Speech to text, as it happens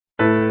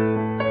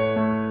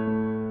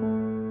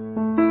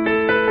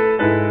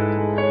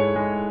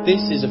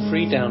This is a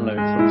free download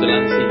from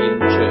Delancey Elim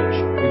Church.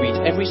 We meet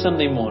every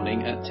Sunday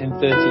morning at 10:30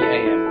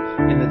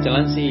 a.m. in the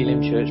Delancey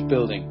Elim Church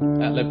building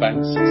at Le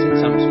Banks, St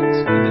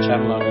Sampson's in the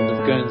Channel Island of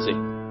Guernsey.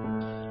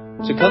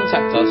 To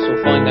contact us or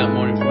find out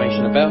more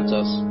information about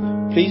us,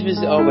 please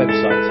visit our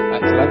website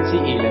at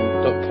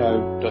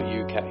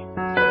delanceyelim.co.uk.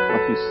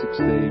 Matthew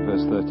 16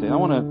 verse 13. I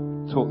want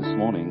to talk this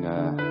morning,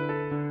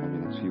 maybe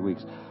the next few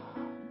weeks,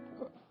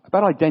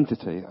 about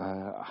identity.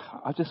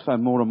 I just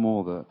found more and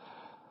more that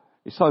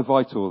it's so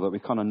vital that we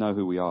kind of know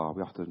who we are.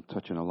 We have to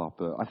touch on a lot,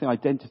 but I think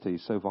identity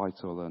is so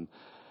vital, and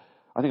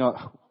I think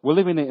we're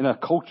living in a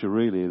culture,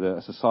 really,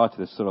 a society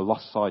that's sort of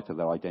lost sight of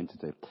their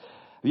identity.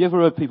 Have you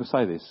ever heard people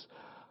say this?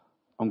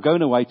 I'm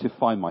going away to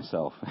find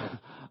myself.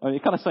 I mean,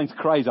 it kind of sounds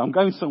crazy. I'm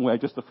going somewhere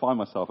just to find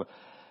myself.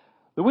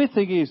 The weird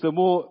thing is, the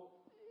more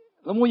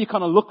you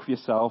kind of look for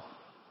yourself,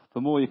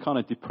 the more you kind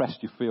of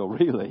depressed you feel,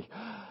 really.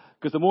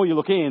 Because the more you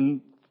look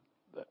in,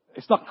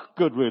 it's not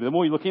good, really. The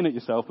more you look in at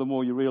yourself, the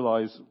more you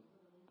realise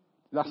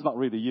that's not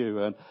really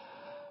you. And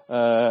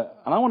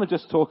I want to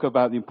just talk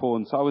about the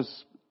importance. A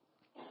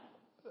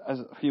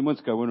few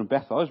months ago, when we were in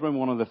Bethel, I always remember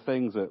one of the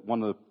things that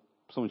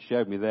someone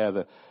showed me there,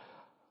 that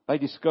they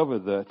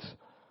discovered that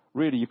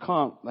really you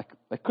can't,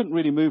 they couldn't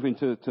really move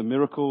into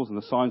miracles and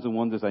the signs and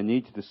wonders they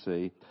needed to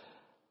see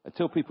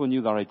until people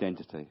knew their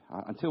identity.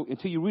 Until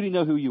you really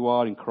know who you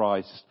are in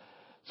Christ,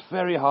 it's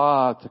very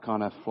hard to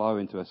kind of flow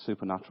into a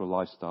supernatural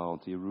lifestyle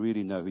until you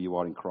really know who you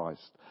are in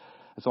Christ.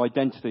 And so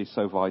identity is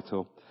so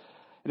vital.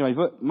 Anyway,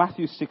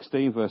 Matthew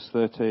 16 verse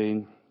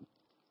 13.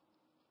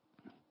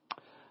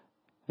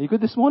 Are you good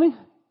this morning?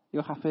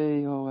 You're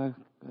happy? Oh,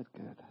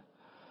 good.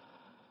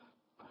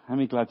 How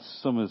many glad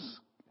summer's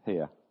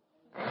here?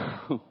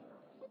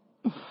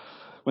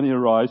 When it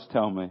arrives,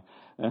 tell me.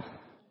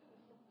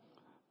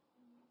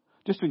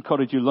 Just to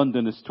encourage you,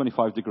 London is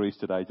 25 degrees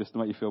today, just to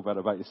make you feel better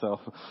about yourself.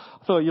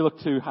 I thought you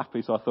looked too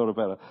happy, so I thought I'd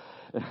better.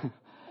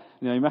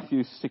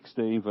 Matthew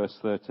 16 verse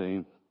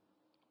 13.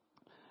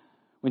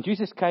 When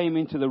Jesus came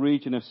into the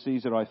region of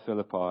Caesarea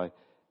Philippi,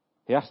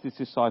 he asked his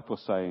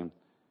disciples, saying,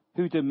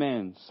 "Who do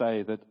men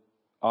say that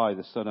I,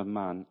 the Son of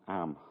Man,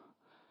 am?"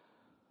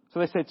 So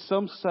they said,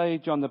 "Some say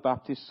John the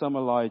Baptist, some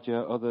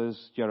Elijah,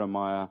 others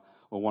Jeremiah,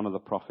 or one of the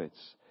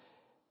prophets."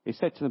 He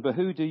said to them, "But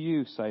who do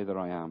you say that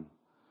I am?"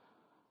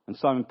 And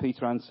Simon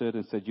Peter answered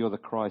and said, "You're the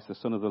Christ, the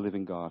Son of the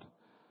living God."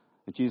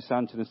 And Jesus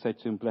answered and said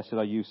to him, "Blessed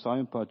are you,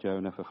 Simon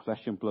Bar-Jonah, for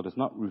flesh and blood has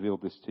not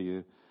revealed this to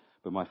you,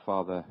 but my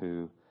Father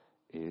who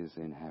is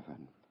in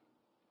heaven."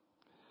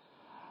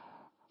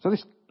 So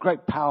this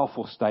great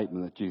powerful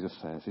statement that Jesus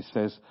says, he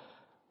says,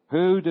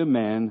 "Who do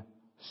men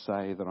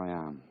say that I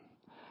am?"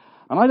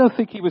 And I don't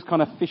think he was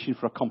kind of fishing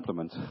for a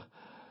compliment.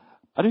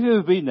 I don't know if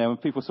you've ever been there when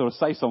people sort of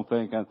say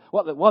something, and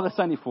what they're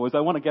saying it for is they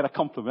want to get a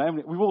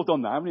compliment. We've all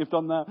done that. How many have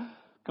done that?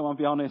 Come on,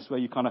 be honest, where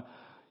you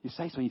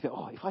say something, you think,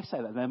 "Oh, if I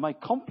say that, they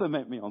might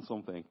compliment me on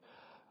something."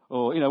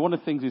 Or, one of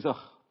the things is, "Oh,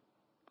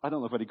 I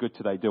don't look very good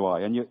today, do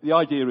I?" And the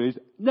idea is,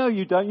 "No,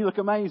 you don't. You look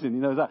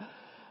amazing." That.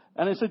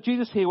 And so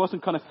Jesus here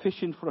wasn't kind of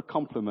fishing for a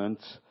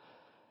compliment.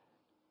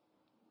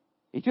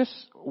 He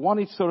just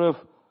wanted to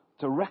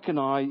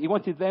recognize, he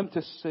wanted them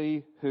to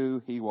see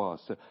who he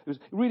was. So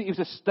it was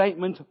a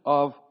statement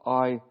of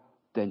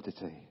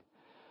identity.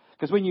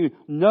 Because when you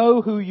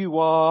know who you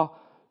are,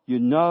 you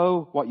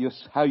know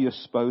how you're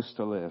supposed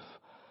to live.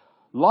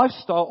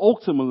 Lifestyle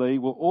ultimately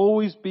will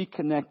always be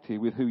connected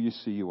with who you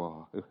see you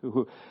are.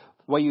 The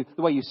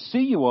way you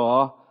see you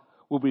are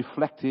will be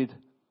reflected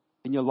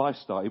in your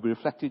lifestyle. It will be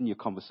reflected in your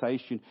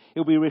conversation. It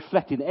will be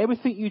reflected in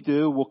everything you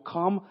do will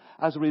come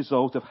as a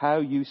result of how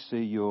you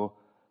see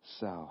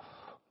yourself.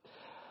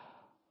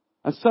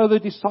 And so the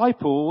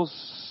disciples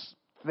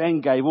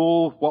then gave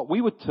all what we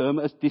would term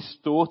as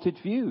distorted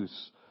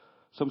views.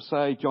 Some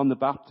say John the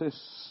Baptist,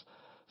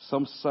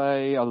 some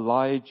say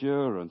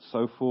Elijah, and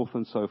so forth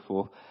and so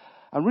forth.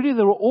 And really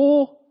they were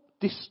all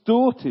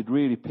distorted,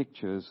 really,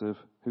 pictures of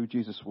who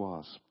Jesus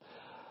was.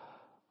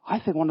 I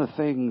think one of the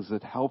things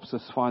that helps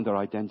us find our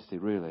identity,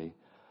 really,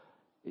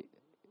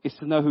 is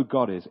to know who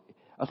God is.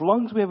 As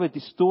long as we have a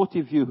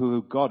distorted view of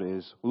who God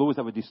is, we'll always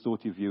have a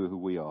distorted view of who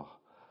we are.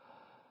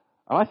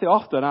 And I think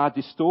often our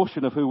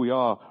distortion of who we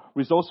are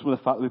results from the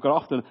fact that we've got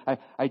often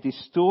a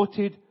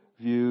distorted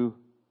view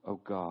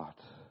of God.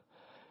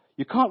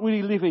 You can't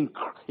really live in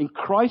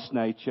Christ's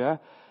nature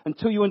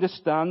until you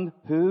understand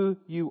who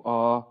you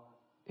are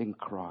in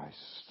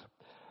Christ.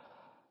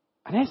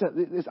 And I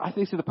think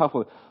this is the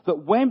powerful,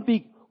 that when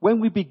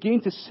we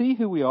begin to see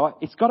who we are,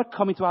 it's got to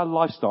come into our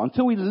lifestyle.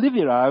 Until we live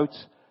it out,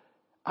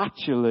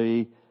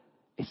 actually,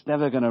 it's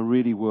never going to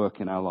really work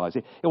in our lives.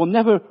 It will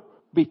never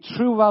be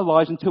true of our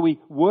lives until we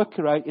work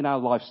it out in our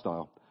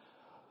lifestyle.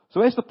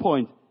 So here's the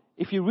point.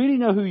 If you really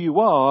know who you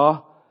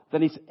are,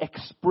 then it's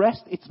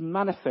expressed, it's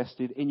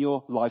manifested in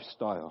your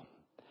lifestyle.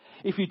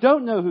 If you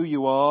don't know who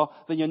you are,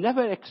 then you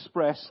never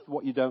express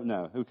what you don't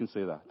know. Who can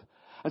see that?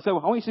 And so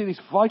I want you to see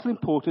this vital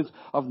importance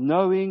of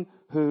knowing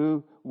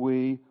who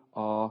we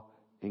are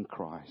in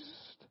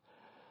Christ.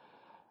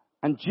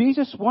 And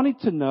Jesus wanted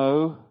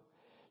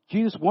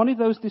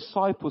those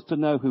disciples to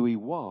know who he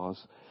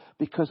was,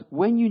 Because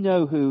when you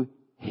know who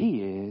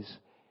he is,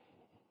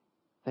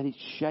 then it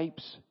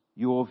shapes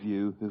your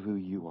view of who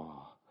you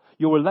are.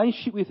 Your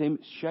relationship with him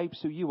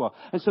shapes who you are.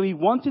 And so he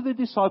wanted the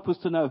disciples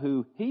to know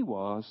who he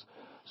was,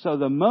 so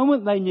the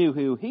moment they knew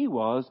who he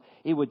was,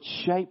 it would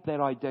shape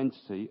their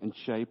identity and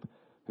shape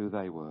who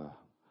they were.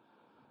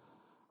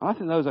 And I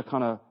think those are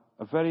kind of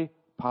a very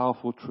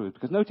powerful truth.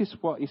 Because notice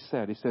what he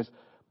said. He says,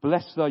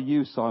 "Blessed are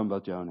you, Simon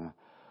Bar-Jonah,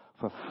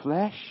 for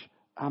flesh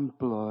and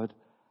blood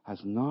has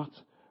not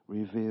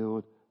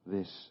revealed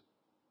this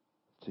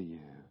to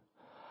you."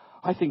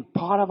 I think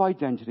part of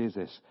identity is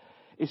this.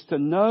 It's to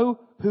know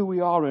who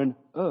we are on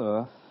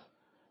earth,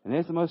 and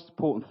here's the most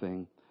important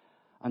thing,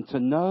 and to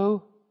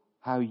know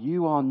how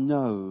you are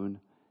known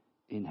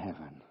in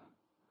heaven.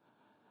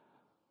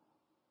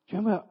 Do you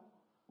remember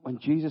when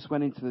Jesus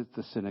went into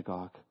the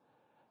synagogue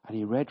and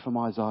he read from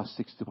Isaiah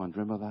 61? Do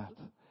you remember that?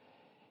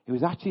 He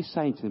was actually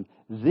saying to them,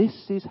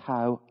 this is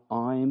how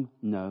I'm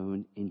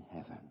known in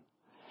heaven.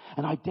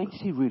 And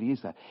identity really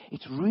is that.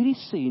 It's really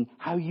seeing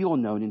how you're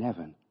known in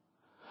heaven.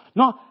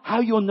 Not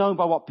how you're known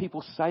by what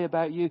people say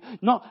about you,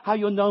 not how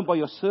you're known by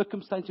your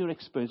circumstances or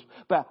experience,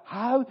 but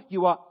how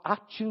you are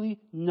actually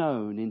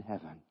known in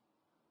heaven.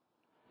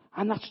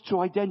 And that's true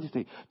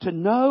identity. To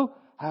know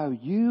how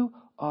you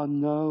are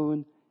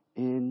known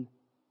in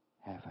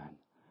heaven.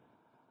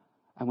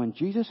 And when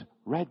Jesus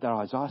read that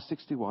Isaiah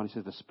 61, he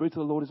says, "The Spirit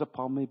of the Lord is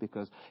upon me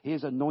because he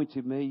has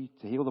anointed me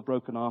to heal the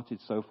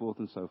brokenhearted," so forth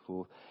and so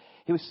forth.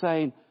 He was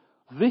saying,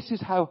 this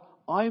is how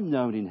I'm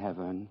known in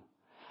heaven,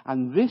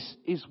 and this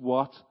is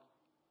what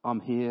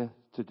I'm here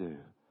to do.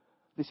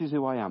 This is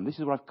who I am. This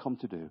is what I've come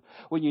to do.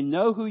 When you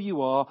know who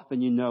you are,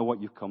 then you know what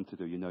you've come to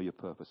do. You know your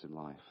purpose in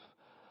life.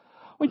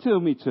 I want you to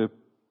move me to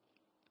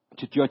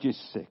Judges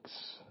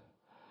 6.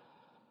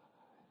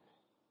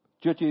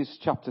 Judges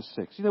chapter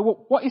 6. You know,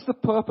 what is the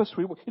purpose?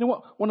 You know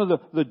what? One of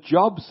the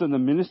jobs and the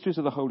ministries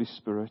of the Holy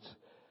Spirit.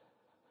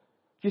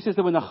 Jesus says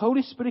that when the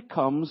Holy Spirit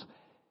comes,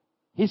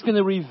 he's going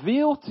to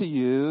reveal to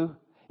you,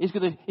 he's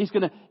going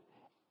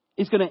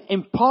to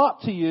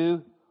impart to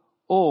you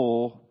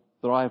all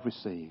that I have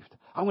received.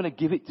 I'm going to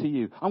give it to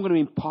you. I'm going to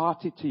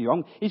impart it to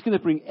you. He's going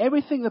to bring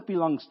everything that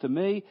belongs to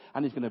me,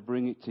 and he's going to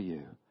bring it to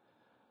you.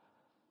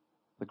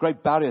 The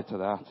great barrier to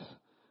that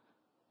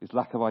is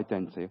lack of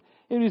identity.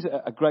 Here is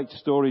a great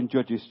story in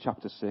Judges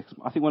chapter 6.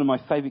 I think one of my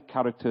favourite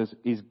characters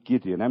is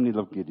Gideon. How many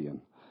love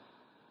Gideon?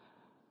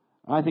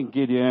 I think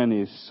Gideon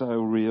is so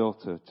real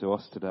to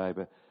us today.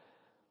 But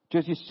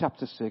Judges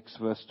chapter 6,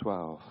 verse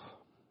 12.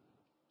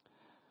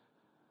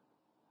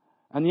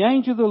 "And the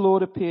angel of the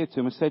Lord appeared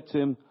to him and said to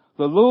him,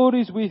 'The Lord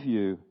is with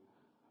you,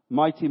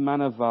 mighty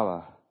man of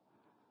valor.'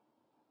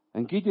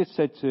 And Gideon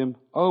said to him,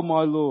 'Oh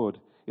my Lord,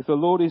 if the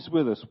Lord is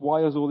with us,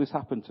 why has all this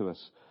happened to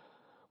us?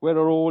 Where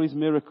are all his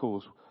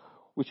miracles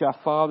which our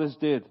fathers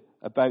did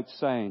about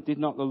saying, did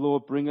not the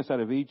Lord bring us out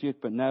of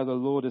Egypt? But now the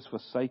Lord has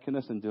forsaken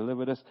us and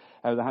delivered us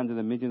out of the hand of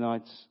the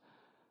Midianites.'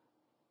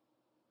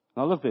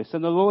 And I love this.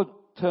 And the Lord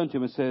turned to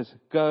him and says,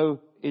 'Go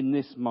in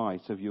this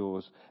might of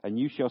yours, and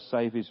you shall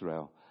save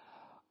Israel.'"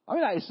 I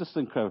mean, that is just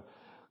incredible.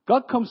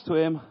 God comes to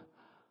him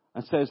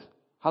and says,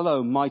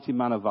 "Hello, mighty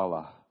man of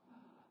valor."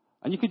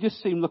 And you could just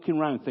see him looking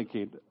around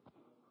thinking,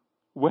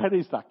 where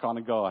is that kind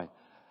of guy?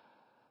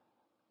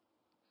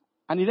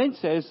 And he then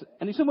says,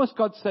 and it's almost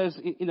God says,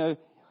 you know,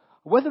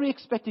 whether he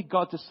expected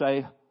God to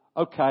say,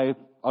 "Okay,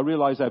 I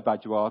realize how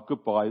bad you are,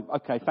 goodbye,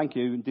 okay, thank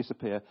you," and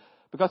disappear.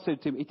 But God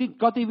said to him,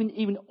 God didn't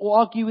even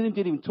argue with him,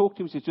 didn't even talk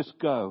to him. He says, "Just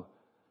go.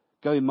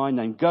 Go in my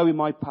name. Go in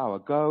my power.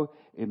 Go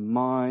in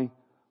my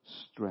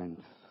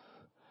strength."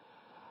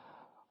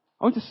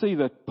 I want to see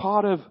that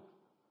part of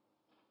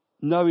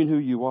knowing who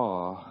you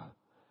are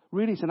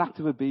really is an act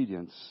of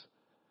obedience.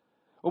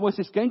 Almost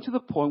it's getting to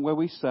the point where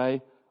we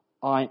say,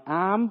 I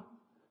am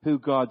who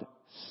God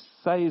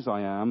says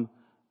I am,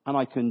 and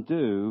I can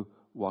do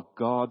what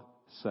God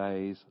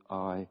says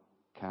I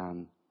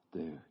can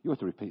do. You have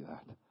to repeat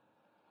that.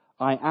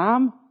 I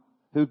am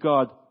who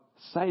God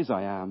says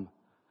I am,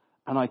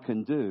 and I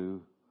can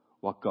do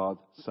what God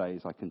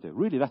says I can do.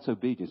 Really, that's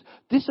obedience.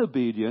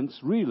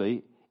 Disobedience,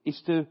 really, is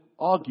to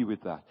argue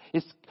with that.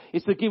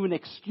 It's to give an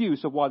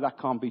excuse of why that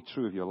can't be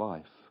true of your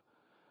life.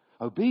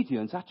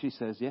 Obedience actually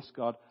says, yes,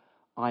 God,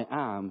 I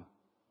am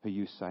who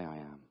you say I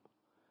am.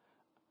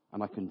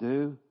 And I can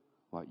do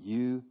what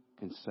you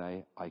can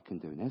say I can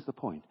do. And here's the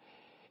point.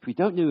 If you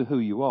don't know who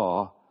you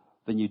are,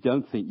 then you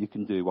don't think you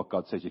can do what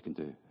God says you can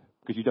do.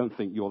 Because you don't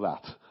think you're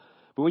that.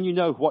 But when you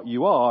know what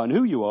you are and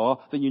who you are,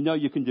 then you know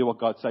you can do what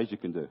God says you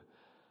can do.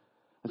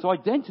 And so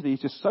identity is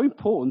just so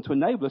important to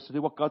enable us to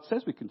do what God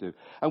says we can do.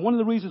 And one of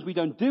the reasons we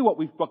don't do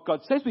what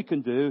God says we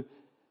can do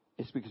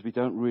is because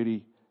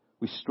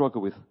we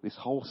struggle with this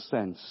whole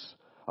sense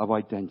of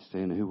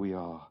identity and who we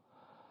are.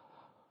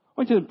 I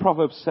want you to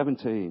Proverbs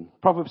 17,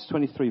 Proverbs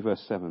 23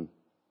 verse 7.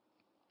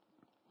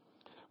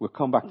 We'll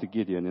come back to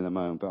Gideon in a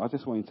moment, but I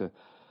just want you to...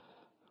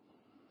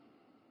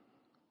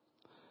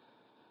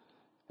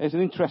 There's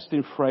an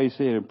interesting phrase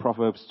here in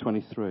Proverbs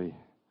 23.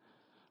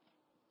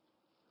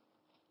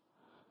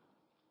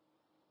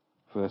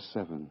 Verse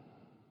 7.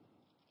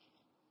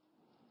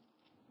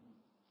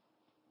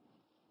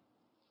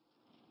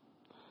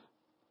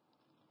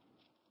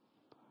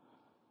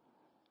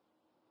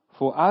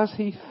 For as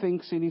he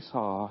thinks in his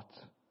heart,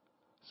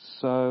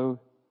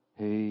 so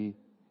he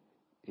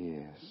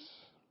is.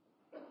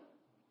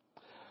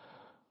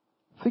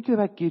 Thinking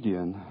about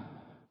Gideon,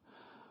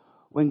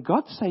 when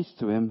God says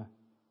to him,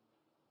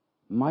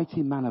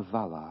 mighty man of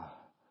valor,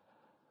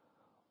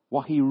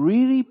 what he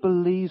really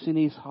believes in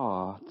his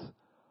heart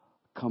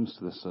comes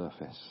to the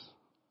surface.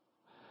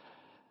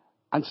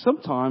 And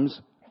sometimes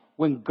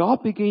when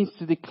God begins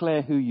to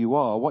declare who you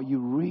are, what you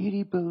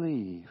really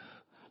believe,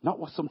 not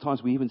what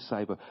sometimes we even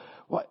say, but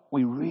what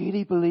we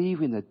really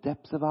believe in the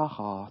depths of our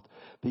heart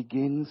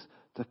begins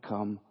to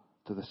come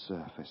to the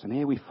surface. And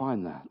here we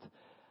find that.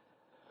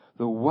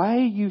 The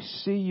way you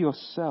see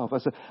yourself,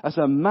 as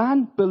a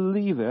man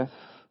believeth,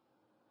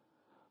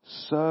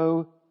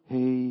 so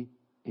he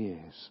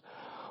is.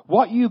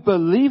 What you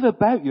believe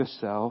about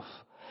yourself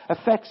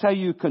affects how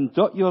you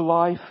conduct your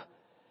life,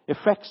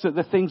 affects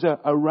the things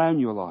around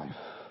your life.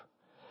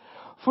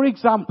 For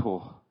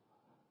example,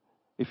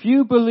 if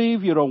you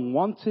believe you're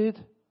unwanted,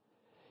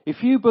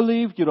 if you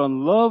believe you're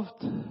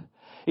unloved,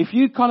 if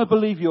you kind of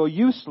believe you're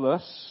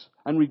useless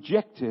and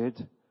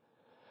rejected,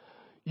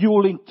 you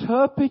will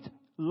interpret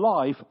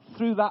life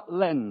through that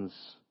lens.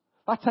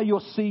 That's how you'll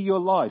see your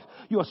life.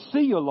 You'll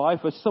see your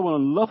life as someone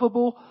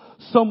unlovable,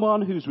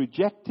 someone who's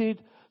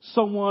rejected,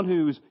 someone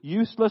who's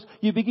useless.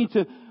 You begin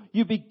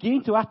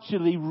to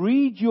actually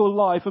read your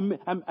life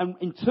and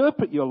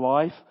interpret your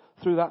life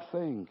through that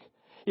thing.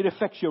 It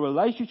affects your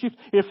relationships.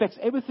 It affects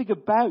everything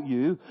about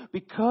you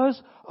because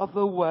of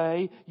the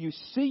way you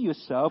see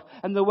yourself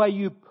and the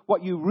way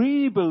what you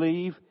really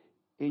believe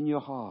in your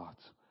heart.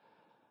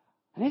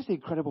 And here's the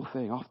incredible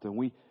thing. Often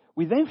we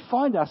then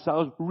find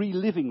ourselves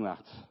reliving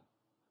that.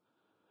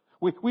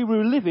 We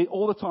relive it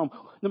all the time.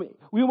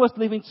 We almost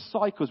live in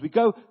cycles. We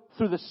go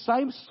through the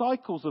same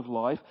cycles of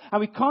life, and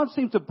we can't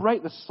seem to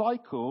break the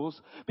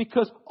cycles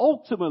because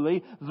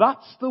ultimately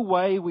that's the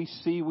way we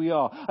see we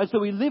are. And so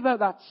we live out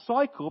that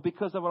cycle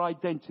because of our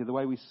identity, the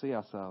way we see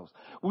ourselves.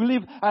 We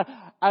live out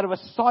of a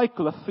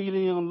cycle of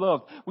feeling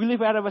unloved. We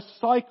live out of a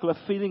cycle of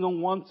feeling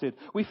unwanted.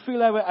 We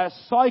feel out of a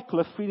cycle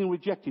of feeling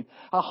rejected.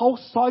 Our whole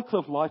cycle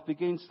of life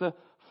begins to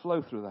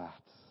flow through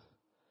that.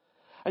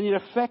 And it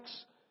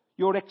affects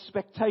your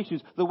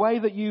expectations, the way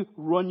that you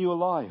run your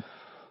life,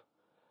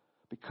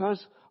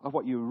 because of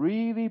what you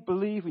really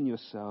believe in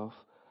yourself,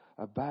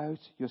 about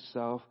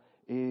yourself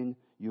in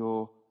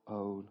your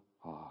own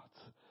heart.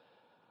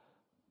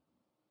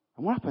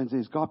 And what happens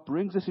is God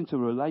brings us into a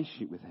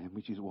relationship with Him,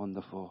 which is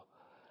wonderful.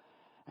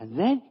 And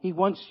then He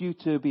wants you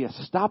to be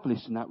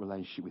established in that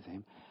relationship with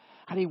Him.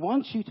 And He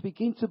wants you to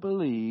begin to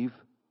believe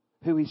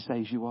who He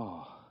says you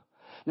are.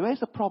 Now here's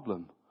the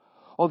problem.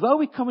 Although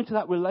we come into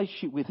that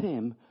relationship with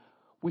Him,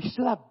 we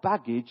still have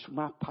baggage from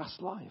our past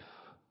life.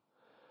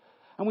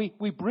 And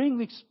we bring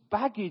this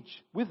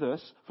baggage with us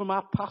from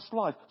our past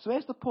life. So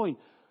here's the point.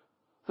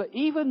 That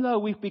even though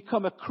we've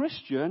become a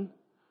Christian,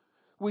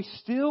 we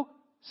still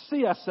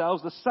see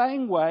ourselves the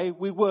same way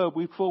we were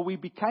before we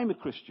became a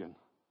Christian.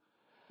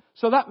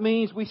 So that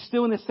means we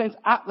still, in a sense,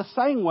 act the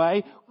same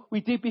way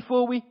we did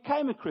before we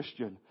became a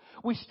Christian.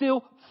 We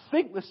still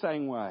think the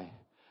same way.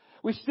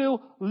 We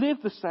still live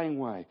the same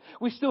way.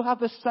 We still have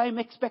the same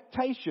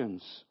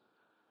expectations.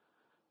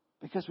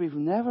 Because we've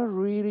never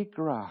really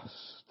grasped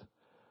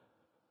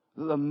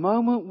that the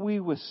moment we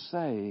were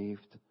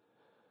saved,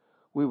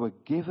 we were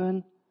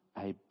given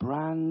a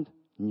brand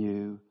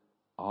new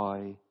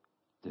ID.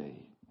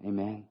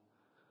 Amen.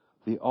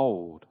 The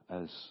old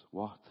as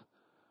what?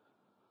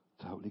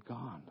 Totally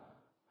gone.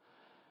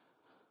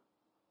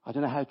 I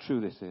don't know how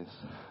true this is.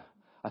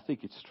 I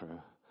think it's true.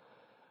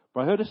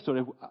 But I heard a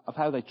story of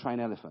how they train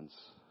elephants.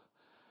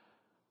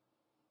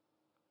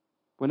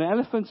 When an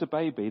elephant's a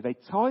baby, they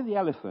tie the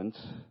elephant,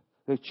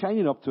 they chain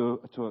it up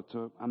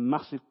to a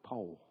massive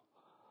pole.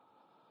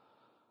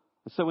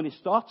 And so when it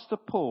starts to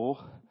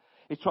pull,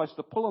 it tries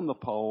to pull on the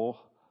pole,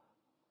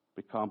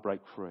 but it can't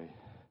break free.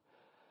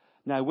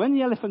 Now, when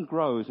the elephant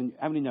grows, and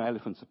how many know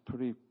elephants are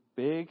pretty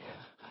big?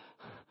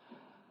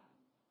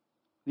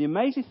 The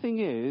amazing thing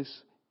is,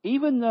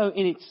 even though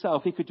in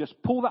itself it could just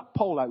pull that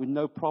pole out with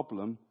no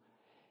problem,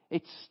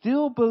 it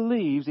still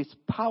believes it's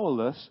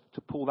powerless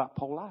to pull that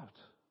pole out.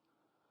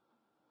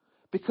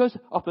 Because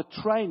of the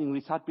training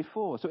it's had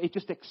before. So it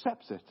just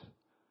accepts it.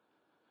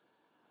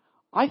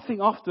 I think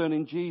often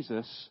in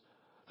Jesus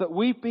that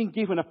we've been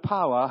given a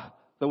power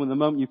that when the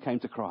moment you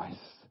came to Christ.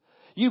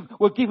 You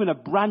were given a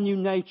brand new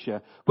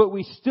nature, but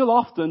we still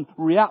often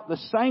react the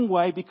same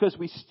way because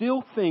we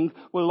still think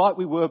we're like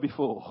we were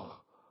before.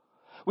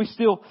 We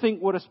still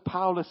think we're as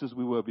powerless as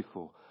we were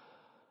before.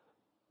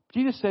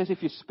 Jesus says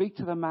if you speak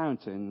to the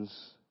mountains,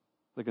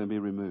 they're going to be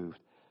removed.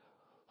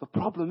 The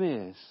problem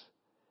is,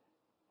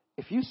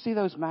 if you see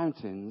those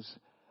mountains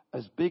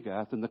as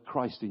bigger than the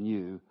Christ in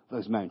you,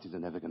 those mountains are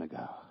never going to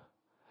go.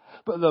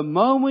 But the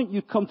moment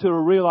you come to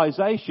a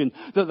realization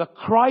that the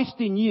Christ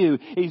in you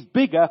is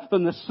bigger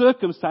than the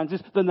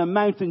circumstances, than the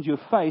mountains you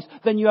face,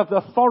 then you have the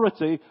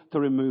authority to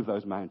remove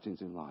those mountains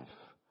in life.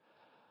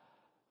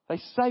 They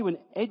say when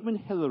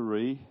Edmund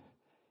Hillary,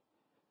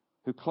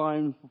 who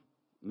climbed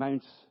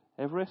Mount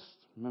Everest,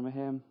 remember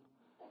him?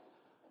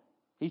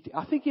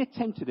 I think he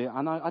attempted it,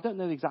 and I don't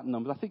know the exact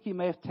numbers. I think he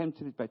may have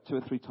attempted it about 2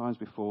 or 3 times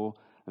before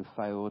and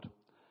failed.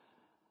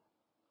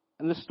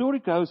 And the story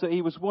goes that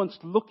he was once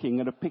looking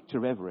at a picture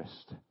of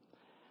Everest.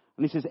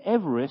 And he says,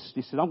 Everest,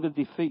 he said, I'm going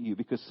to defeat you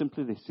because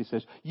simply this. He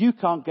says, you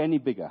can't get any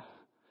bigger.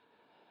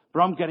 But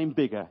I'm getting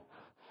bigger.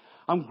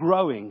 I'm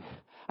growing.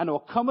 And there will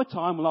come a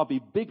time when I'll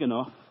be big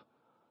enough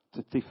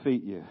to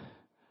defeat you.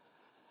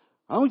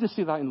 I want you to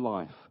see that in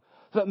life.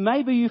 That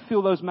maybe you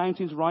feel those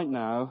mountains right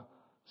now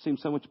seem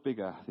so much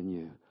bigger than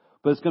you.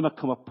 But there's going to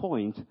come a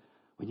point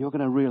when you're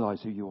going to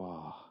realize who you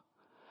are.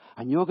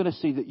 And you're going to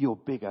see that you're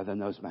bigger than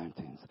those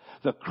mountains.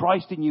 That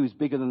Christ in you is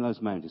bigger than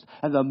those mountains.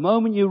 And the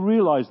moment you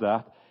realize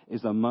that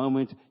is the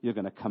moment you're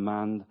going to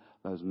command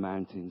those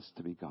mountains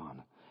to be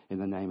gone. In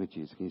the name of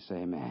Jesus. Can you say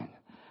amen?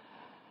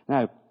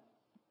 Now,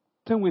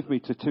 turn with me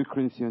to 2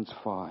 Corinthians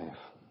 5.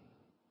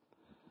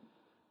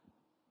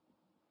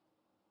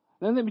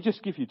 Then let me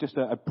just give you just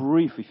a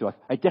brief, if you like,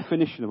 a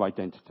definition of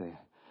identity.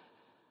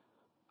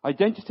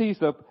 Identity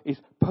is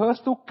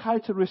personal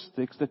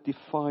characteristics that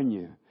define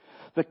you.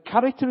 The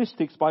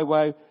characteristics by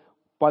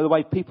the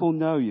way people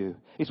know you.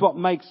 It's what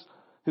makes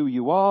who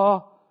you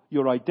are.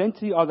 Your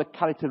identity are the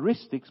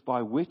characteristics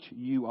by which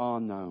you are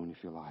known,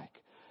 if you like.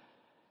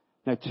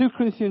 Now, 2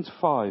 Corinthians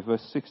 5,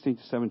 verse 16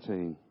 to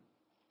 17.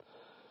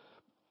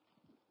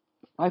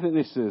 I think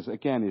this is,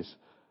 again,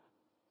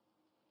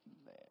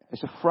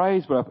 it's a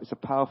phrase, but it's a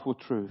powerful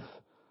truth.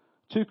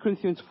 2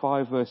 Corinthians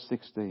 5, verse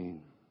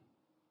 16.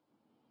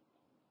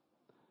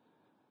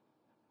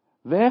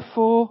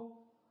 Therefore,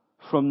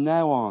 from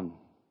now on,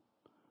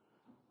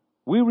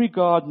 we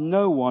regard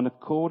no one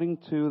according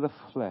to the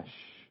flesh.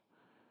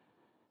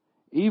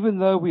 Even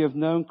though we have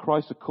known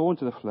Christ according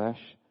to the flesh,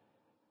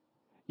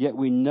 yet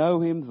we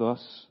know him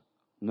thus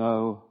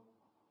no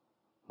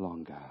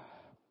longer.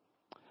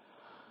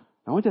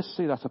 I want to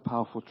see that's a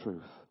powerful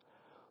truth.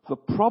 The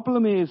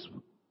problem is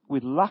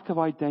with lack of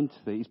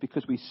identity is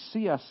because we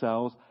see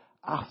ourselves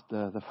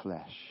after the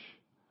flesh.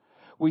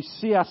 We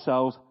see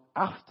ourselves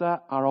after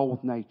our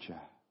old nature.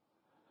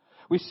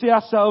 We see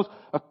ourselves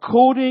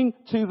according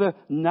to the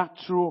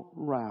natural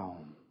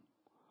realm.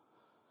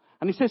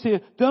 And he says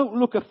here, don't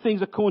look at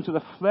things according to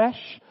the flesh,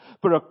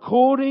 but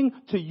according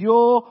to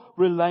your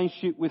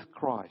relationship with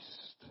Christ.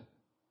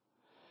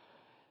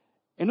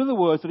 In other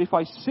words, that if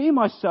I see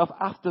myself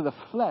after the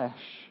flesh,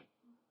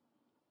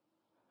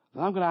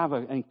 then I'm going to have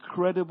an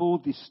incredible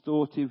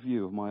distorted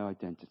view of my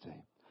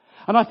identity.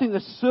 And I think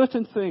there's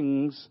certain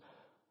things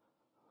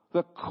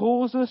that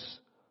cause us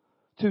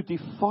to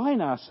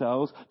define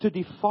ourselves, to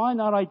define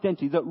our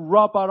identity, that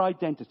rob our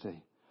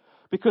identity.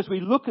 Because we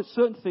look at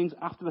certain things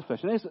after the flesh.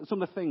 And there's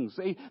some of the things.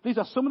 These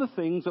are some of the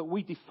things that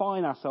we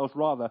define ourselves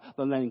rather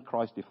than letting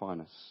Christ define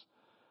us.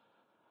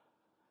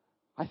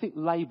 I think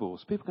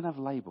labels. People can have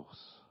labels.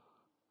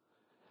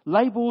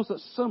 Labels that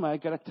somehow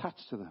get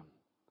attached to them.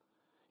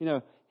 You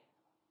know,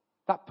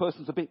 that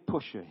person's a bit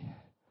pushy.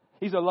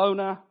 He's a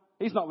loner.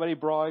 He's not very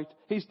bright.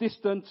 He's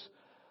distant.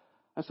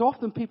 And so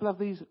often people have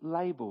these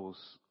labels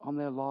on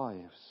their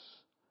lives.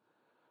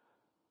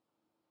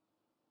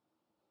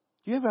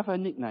 Do you ever have a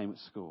nickname at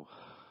school?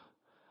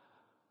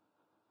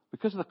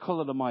 Because of the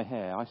colour of my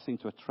hair, I seem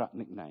to attract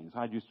nicknames.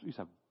 I used to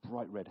have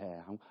bright red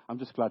hair. I'm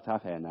just glad to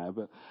have hair now,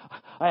 but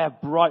I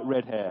have bright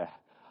red hair.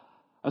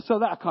 And so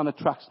that kind of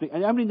attracts the...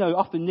 And how many know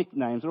often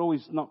nicknames are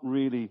always not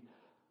really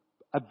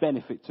a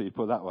benefit to you,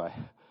 put it that way.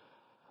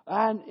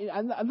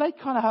 And they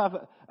kind of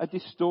have a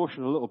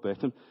distortion a little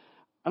bit. And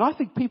I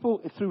think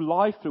people, through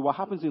life, through what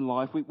happens in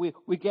life,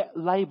 we get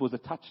labels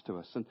attached to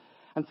us.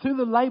 And through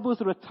the labels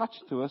that are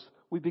attached to us,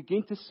 we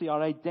begin to see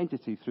our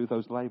identity through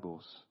those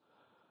labels.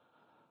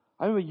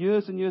 I remember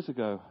years and years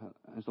ago,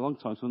 it was a long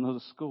time, so when I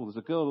was at school, there's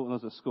a girl when I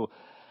was at school,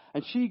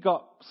 and she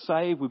got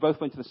saved. We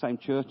both went to the same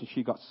church, and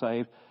she got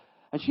saved.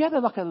 And she had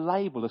like a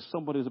label as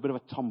somebody who was a bit of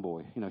a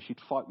tomboy. You know, she'd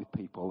fight with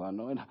people,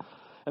 and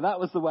that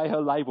was the way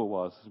her label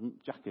was.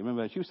 Jackie,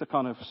 remember, she used to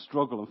kind of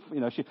struggle,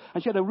 and she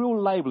had a real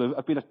label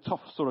of being a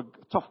tough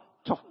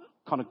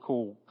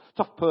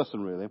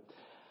person, really.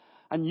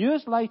 And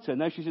years later,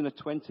 now she's in her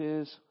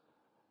 20s,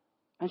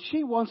 and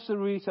she wants to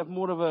really have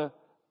more of a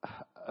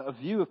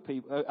view of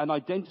people, an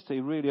identity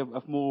really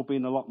of more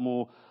being a lot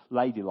more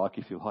ladylike,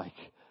 if you like.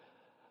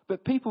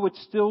 But people would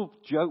still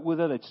joke with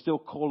her, they'd still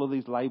call her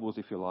these labels,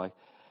 if you like.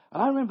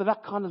 And I remember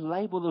that kind of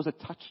label that was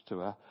attached to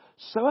her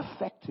so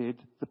affected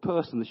the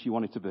person that she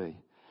wanted to be.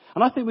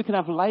 And I think we can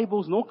have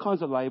labels and all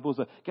kinds of labels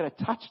that get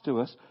attached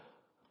to us,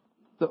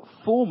 that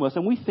form us,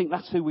 and we think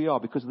that's who we are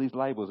because of these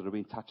labels that are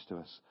being attached to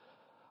us.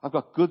 I've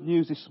got good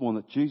news this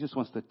morning that Jesus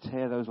wants to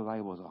tear those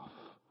labels off.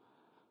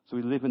 So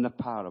we live in the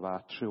power of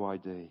our true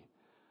ID.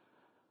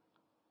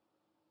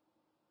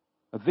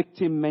 A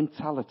victim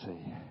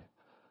mentality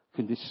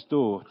can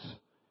distort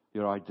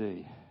your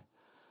ID.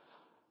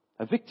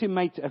 A victim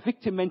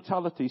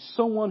mentality is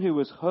someone who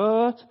was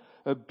hurt,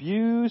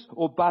 abused,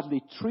 or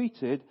badly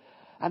treated,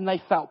 and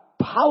they felt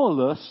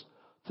powerless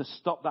to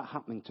stop that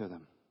happening to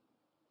them.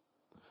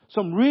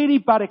 Some really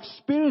bad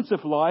experience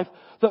of life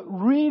that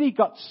really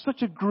got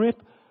such a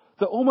grip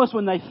that almost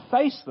when they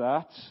faced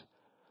that,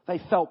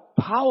 they felt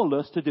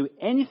powerless to do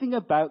anything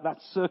about that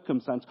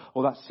circumstance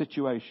or that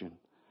situation.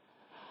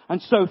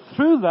 And so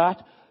through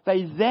that,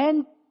 they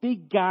then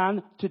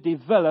began to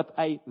develop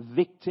a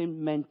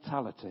victim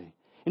mentality.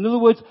 In other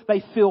words,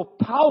 they feel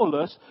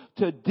powerless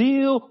to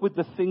deal with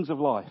the things of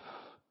life.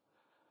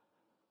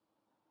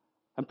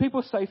 And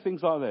people say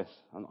things like this,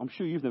 and I'm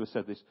sure you've never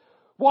said this.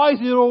 Why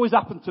does it always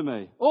happen to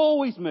me?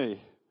 Always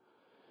me.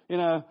 You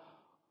know,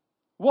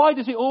 why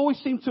does it always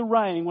seem to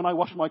rain when I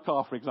wash my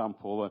car, for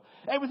example?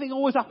 Everything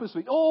always happens to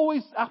me. It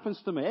always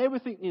happens to me.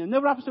 Everything,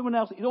 never happens to anyone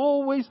else. It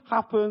always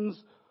happens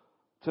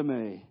to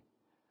me.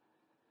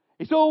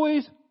 It's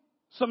always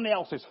somebody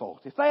else's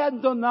fault. If they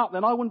hadn't done that,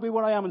 then I wouldn't be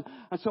where I am.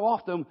 And so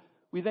often,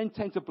 we then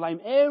tend to blame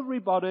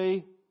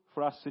everybody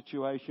for our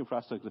situation, for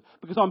our circumstances.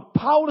 Because I'm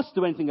powerless to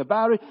do anything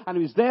about it, and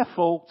it was their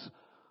fault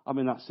I'm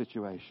in that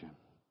situation.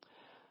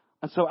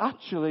 And so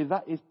actually,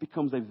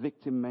 becomes a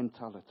victim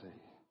mentality.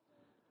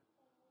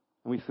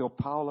 And we feel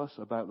powerless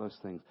about those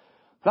things.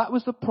 That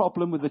was the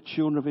problem with the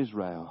children of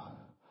Israel.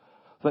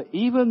 That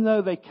even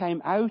though they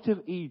came out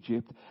of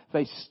Egypt,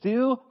 they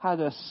still had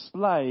a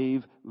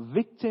slave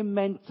victim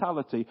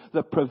mentality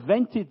that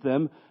prevented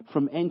them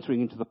from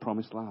entering into the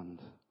promised land.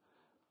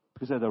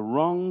 Because they had the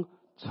wrong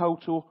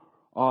total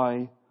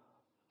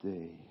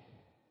ID.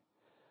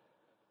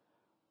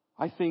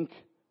 I think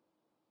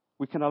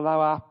we can allow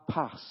our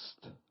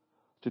past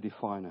to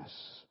define us.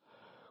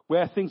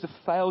 Where things have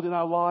failed in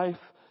our life,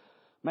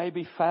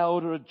 maybe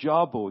failed at a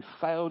job, or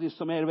failed in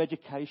some area of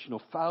education, or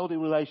failed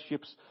in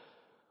relationships,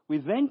 we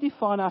then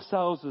define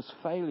ourselves as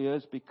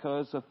failures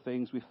because of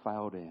things we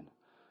failed in.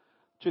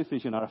 Truth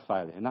is, you're not a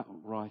failure, isn't that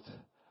right?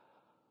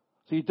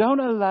 So you don't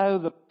allow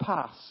the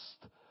past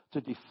to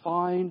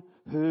define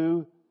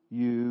who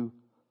you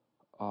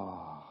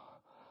are.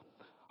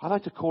 I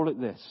like to call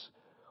it this.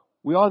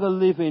 We either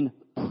live in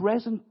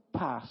present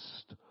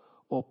past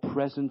or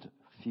present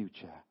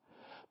future.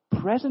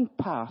 Present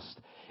past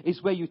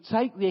is where you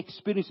take the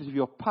experiences of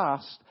your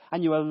past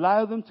and you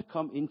allow them to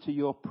come into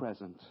your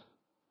present.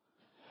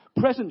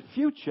 Present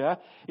future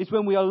is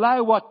when we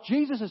allow what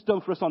Jesus has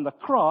done for us on the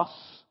cross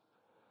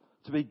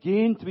to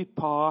begin to be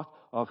part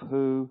of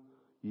who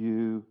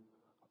you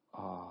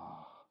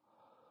are.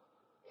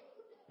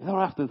 You know,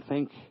 I often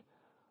think, I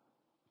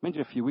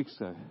mentioned a few weeks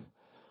ago,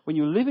 when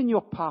you live in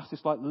your past,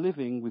 it's like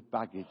living with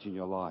baggage in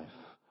your life.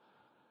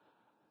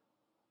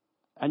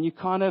 And you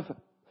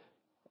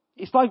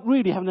it's like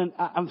really having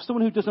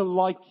someone who doesn't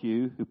like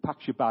you, who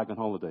packs your bag on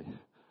holiday.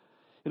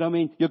 You know what I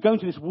mean? You're going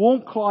to this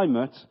warm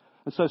climate,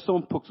 and so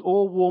someone puts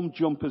all warm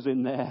jumpers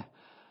in there.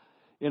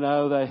 You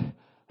know,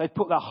 they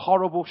put that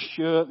horrible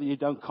shirt that you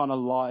don't kind of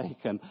like,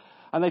 and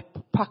they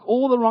pack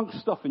all the wrong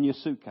stuff in your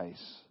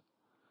suitcase.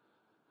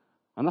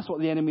 And that's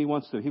what the enemy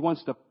wants to do. He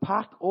wants to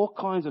pack all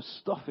kinds of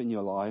stuff in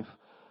your life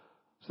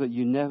so that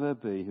you never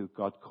be who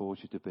God calls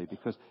you to be.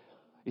 Because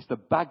it's the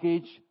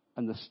baggage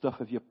and the stuff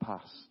of your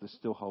past that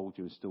still holds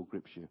you and still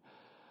grips you.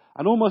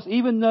 And almost,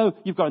 even though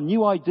you've got a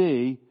new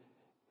ID,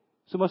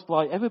 it's almost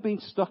like ever been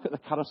stuck at the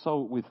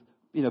carousel with,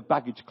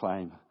 baggage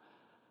claim.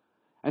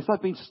 And it's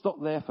like being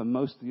stuck there for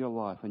most of your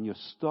life, and you're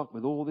stuck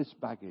with all this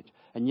baggage,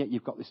 and yet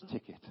you've got this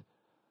ticket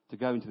to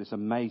go into this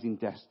amazing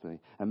destiny,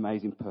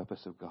 amazing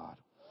purpose of God.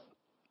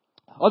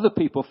 Other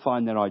people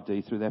find their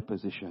ID through their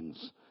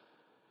positions.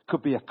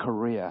 Could be a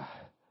career.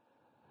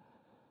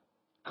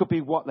 Could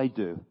be what they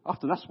do.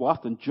 That's why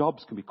often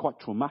jobs can be quite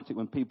traumatic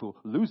when people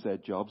lose their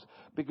jobs,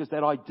 because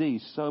their ID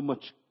is so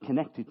much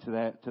connected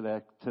to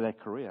their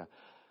career.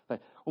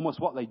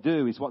 Almost what they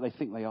do is what they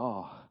think they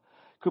are.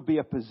 Could be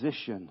a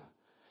position.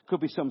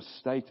 Could be some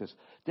status.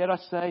 Dare I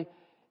say,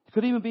 it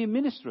could even be a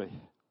ministry.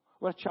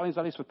 What a challenge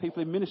that is for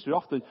people in ministry.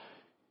 Often,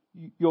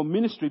 your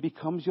ministry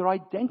becomes your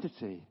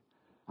identity.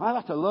 I've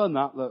had to learn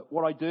that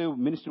what I do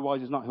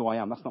ministry-wise is not who I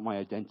am. That's not my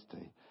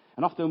identity.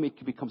 And often it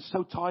can become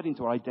so tied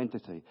into our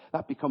identity.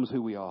 That becomes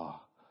who we are.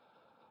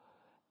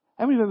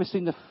 Have you ever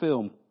seen the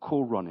film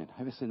Cool Running?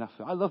 Have you seen that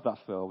film? I love that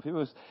film.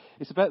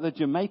 It's about the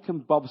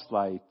Jamaican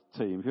bobsleigh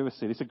team. Have you ever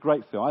seen it? It's a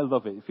great film. I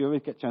love it. If you ever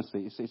get a chance to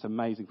see it, it's an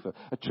amazing film.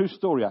 A true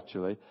story,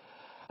 actually.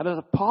 And there's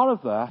a part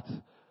of that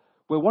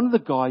where one of the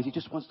guys, he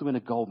just wants to win a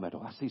gold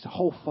medal. That's his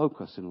whole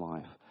focus in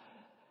life.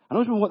 And I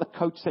always remember what the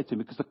coach said to him,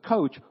 because the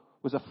coach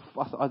was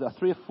either a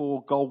 3 or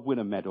 4 gold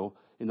winner medal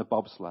in the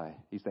bobsleigh.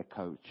 He's their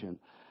coach.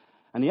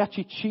 And he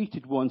actually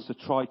cheated once to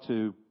try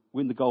to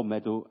win the gold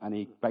medal, and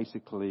he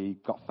basically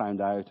got found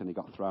out and he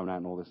got thrown out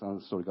and all this. And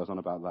the story goes on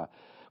about that.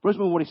 But I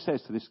remember what he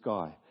says to this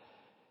guy.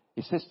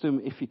 He says to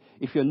him,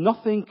 if you're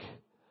nothing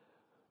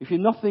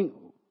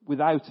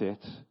without it,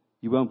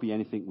 you won't be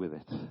anything with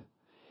it.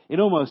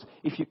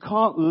 If you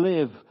can't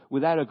live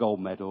without a gold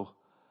medal,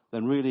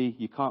 then really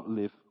you can't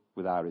live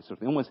without it. Sort of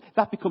thing. Almost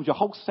that becomes your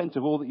whole centre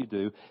of all that you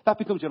do. That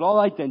becomes your whole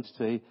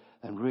identity,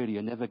 and really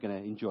you're never going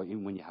to enjoy it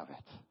even when you have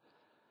it.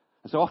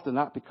 And so often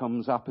that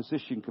becomes, our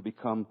position could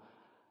become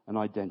an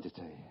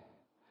identity.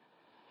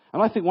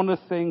 And I think one of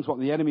the things what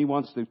the enemy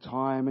wants to do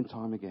time and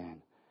time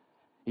again,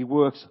 he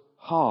works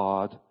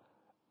hard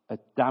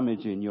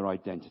damaging your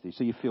identity.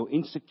 So you feel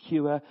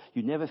insecure,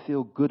 you never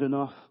feel good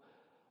enough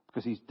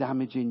because he's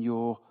damaging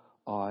your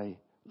idea.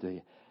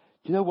 Do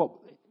you know what?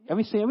 Have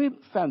we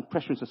found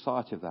pressure in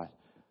society of that?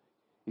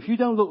 If you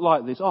don't look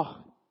like this,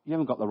 you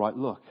haven't got the right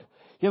look.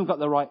 You haven't got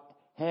the right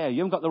hair. You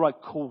haven't got the right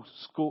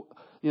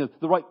the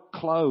right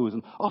clothes.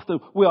 And often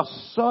we are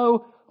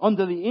so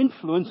under the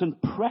influence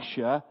and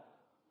pressure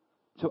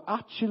to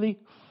actually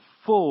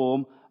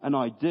form an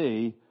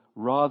ID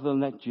rather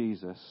than let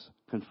Jesus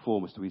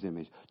conform us to his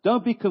image.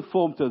 Don't be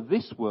conformed to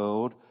this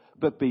world,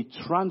 but be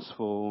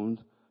transformed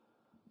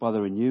by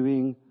the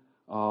renewing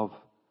of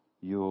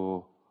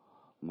your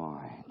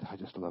mind. I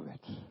just love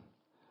it.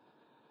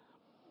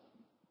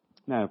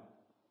 Now,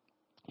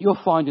 you'll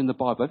find in the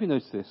Bible, have you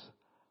noticed this?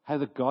 How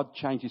that God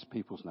changes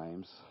people's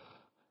names.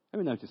 Have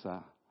you noticed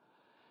that?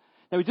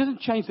 Now, he doesn't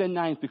change their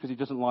names because he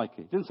doesn't like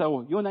it. He doesn't say,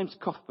 your name's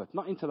Cuthbert.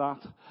 Not into that.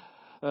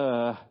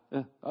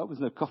 There's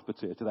no Cuthbert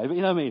here today, but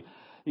you know what I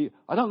mean?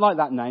 I don't like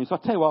that name, so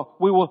I'll tell you what,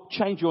 we will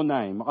change your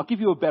name. I'll give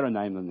you a better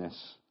name than this.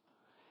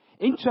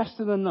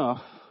 Interesting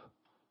enough,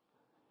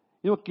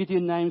 you know what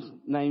Gideon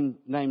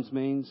names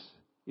means?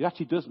 It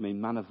actually does mean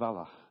man of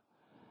valor.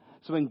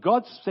 So when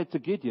God said to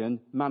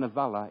Gideon, man of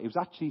valor, he was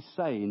actually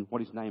saying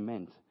what his name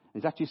meant.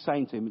 He's actually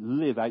saying to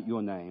him, live out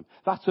your name.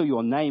 That's who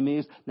your name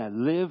is. Now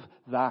live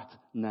that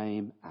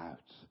name out.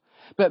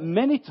 But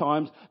many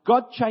times,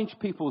 God changed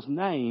people's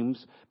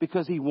names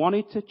because he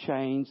wanted to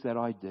change their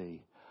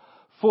ID.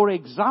 For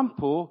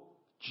example,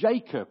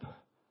 Jacob.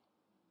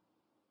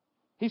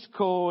 His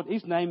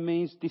name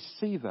means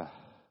deceiver.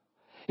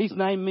 His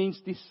name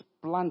means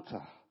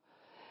displanter.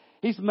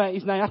 His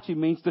name actually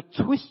means the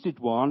twisted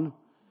one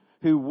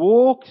who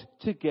walked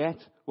to get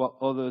what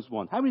others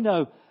want. How many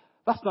know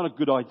that's not a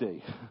good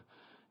idea?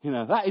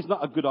 That is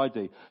not a good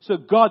idea. So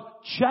God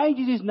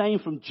changes his name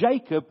from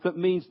Jacob, that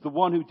means the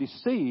one who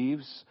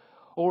deceives,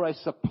 or a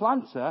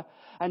supplanter,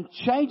 and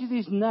changes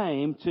his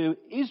name to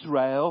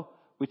Israel,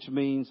 which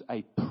means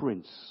a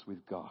prince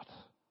with God.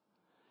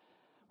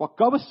 What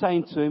God was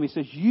saying to him, he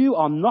says, you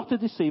are not a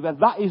deceiver.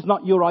 That is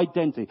not your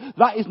identity.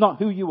 That is not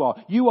who you are.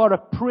 You are a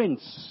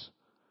prince.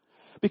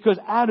 Because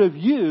out of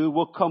you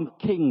will come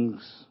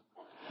kings.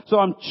 So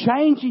I'm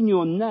changing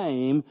your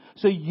name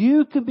so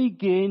you can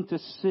begin to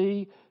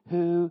see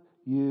who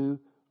you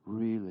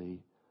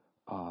really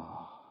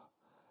are.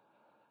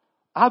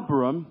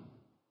 Abram,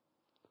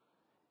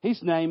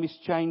 his name is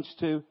changed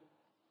to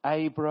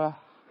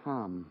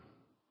Abraham,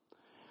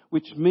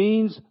 which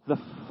means the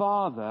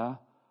father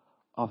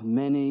of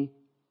many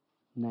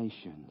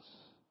nations.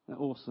 Isn't that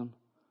awesome?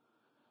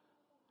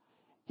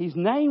 His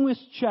name was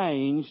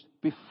changed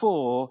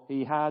before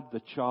he had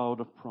the child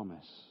of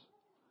promise.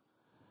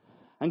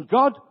 And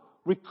God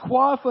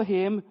required for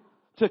him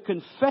to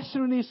confess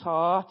her in his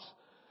heart,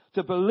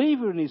 to believe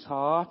her in his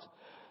heart,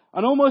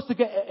 and almost to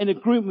get in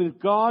agreement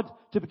with God,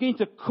 to begin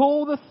to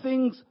call the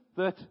things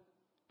that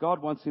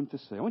God wants him to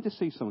see. I want to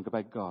see something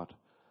about God.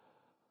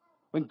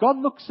 When God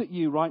looks at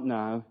you right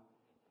now,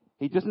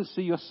 he doesn't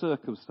see your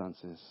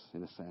circumstances,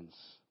 in a sense.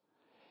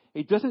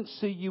 He doesn't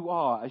see you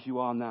are as you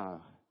are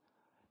now.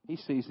 He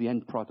sees the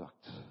end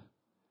product.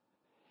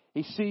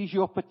 He sees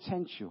your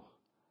potential.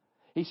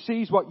 He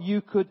sees what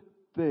you could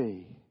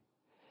be.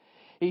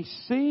 He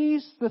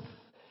sees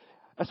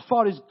as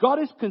far as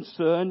God is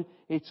concerned,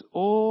 it's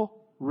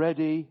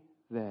already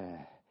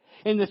there.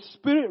 In the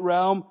spirit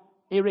realm,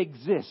 it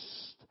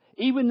exists,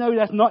 even though it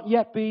has not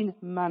yet been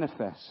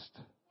manifest.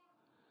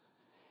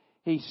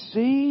 He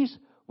sees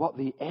what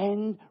the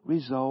end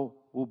result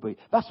will be.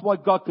 That's why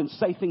God can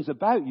say things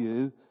about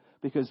you,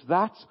 because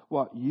that's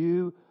what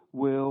you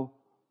will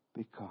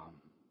become.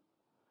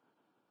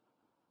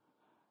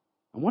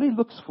 And what he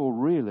looks for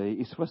really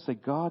is for us to say,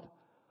 God,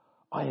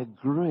 I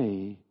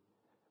agree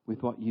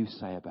with what you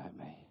say about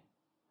me.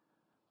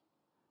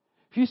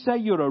 If you say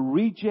you're a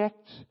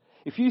reject,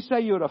 if you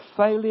say you're a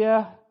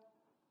failure,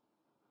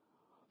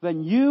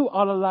 then you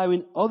are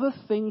allowing other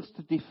things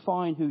to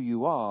define who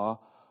you are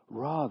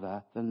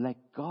rather than let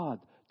God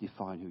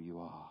define who you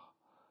are.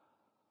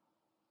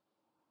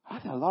 I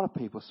think a lot of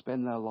people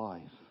spend their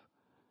life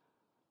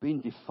being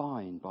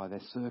defined by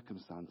their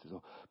circumstances,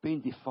 or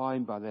being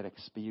defined by their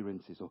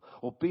experiences,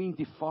 or being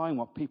defined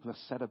what people have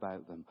said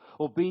about them,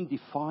 or being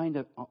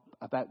defined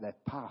about their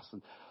past.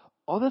 And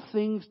other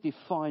things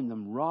define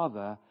them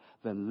rather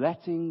than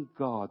letting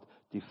God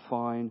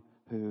define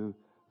who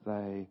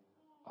they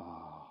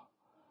are.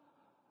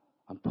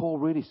 And Paul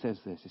really says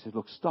this. He says,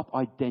 look, stop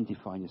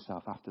identifying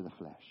yourself after the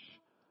flesh.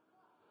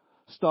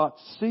 Start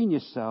seeing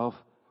yourself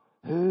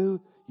who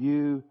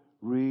you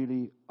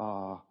really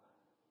are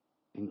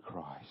in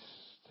Christ.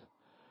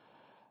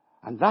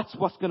 And that's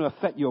what's going to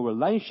affect your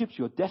relationships,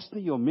 your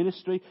destiny, your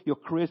ministry, your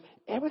careers.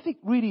 Everything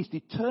really is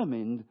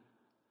determined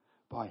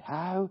by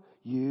how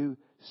you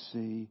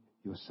see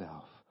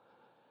yourself.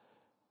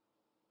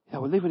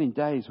 We're living in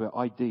days where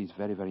ID is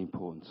very, very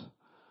important.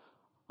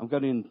 I'm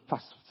going in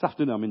this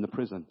afternoon, I'm in the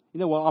prison. You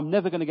know what? I'm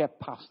never going to get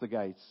past the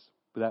gates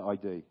without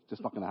ID. It's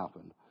just not going to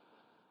happen.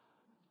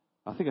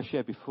 I think I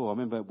shared before, I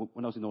remember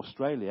when I was in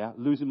Australia,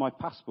 losing my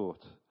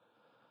passport.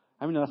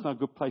 I mean, that's not a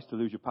good place to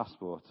lose your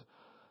passport.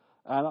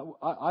 And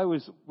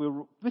we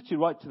were literally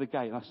right to the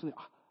gate, and I said,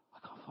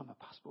 I can't find my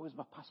passport. Where's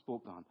my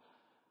passport gone?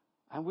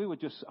 And I tell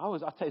you,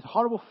 it's a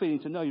horrible feeling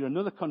to know you're in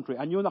another country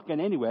and you're not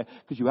getting anywhere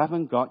because you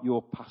haven't got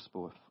your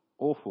passport.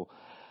 Awful.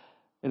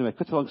 Anyway,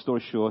 cut a long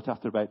story short,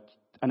 after about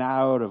an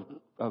hour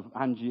of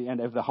Angie and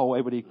of the whole,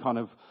 everybody kind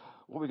of,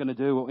 what are we going to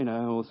do?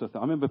 All sorts of things.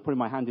 I remember putting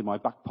my hand in my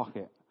back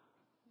pocket.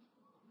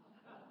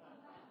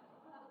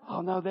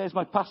 Oh no, there's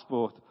my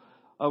passport.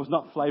 I was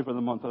not flavour of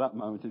the month at that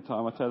moment in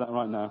time. I tell you that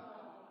right now.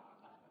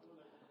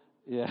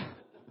 Yeah.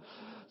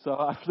 So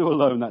I flew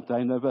alone that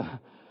day. No, but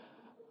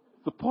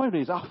the point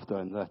is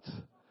often that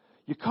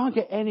you can't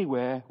get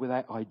anywhere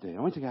without ID.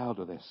 I want to get hold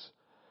of this.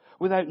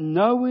 Without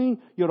knowing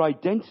your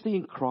identity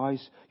in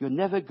Christ, you'll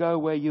never go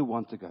where you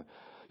want to go.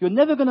 You're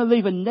never going to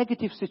leave a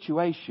negative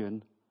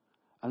situation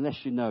unless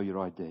you know your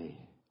ID.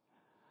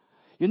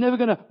 You're never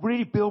going to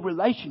really build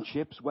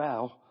relationships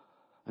well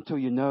until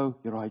you know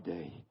your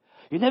ID.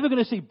 You're never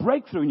going to see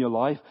breakthrough in your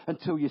life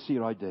until you see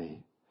your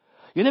ID.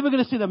 You're never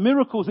going to see the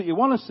miracles that you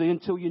want to see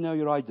until you know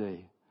your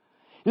ID.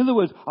 In other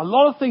words, a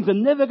lot of things are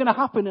never going to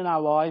happen in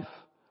our life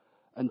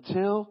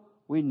until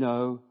we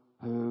know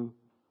who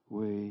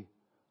we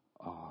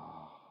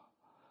are.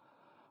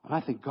 And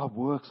I think God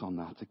works on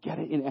that to get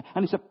it in.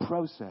 And it's a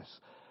process.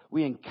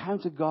 We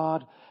encounter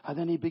God, and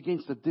then He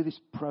begins to do this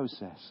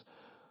process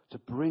to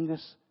bring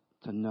us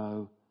to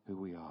know who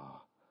we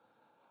are.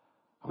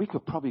 We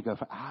could probably go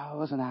for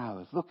hours and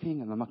hours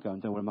looking, and I'm not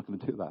going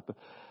to do that, but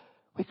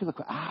we could look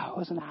for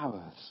hours and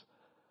hours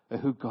at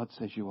who God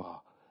says you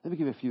are. Let me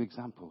give you a few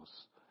examples.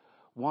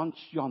 1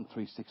 John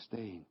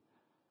 3:16.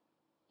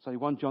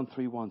 1 John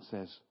 3:1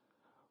 says,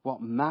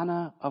 what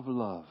manner of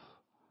love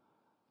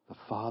the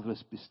Father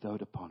has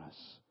bestowed upon us,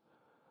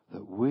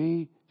 that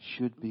we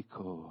should be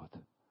called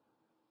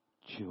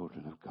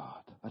children of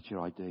God. That's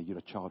your idea. You're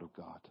a child of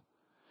God.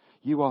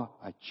 You are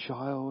a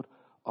child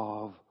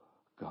of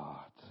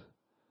God.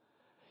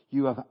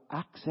 You have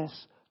access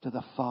to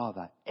the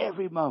Father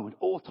every moment,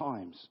 all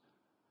times.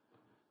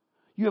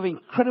 You have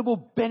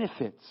incredible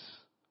benefits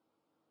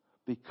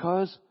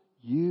because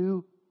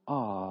you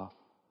are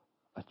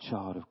a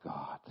child of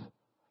God.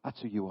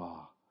 That's who you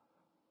are.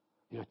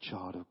 You're a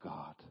child of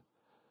God.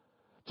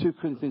 2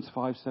 Corinthians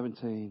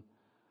 5:17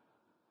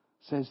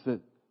 says that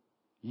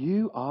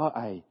you are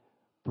a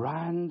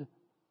brand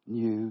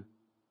new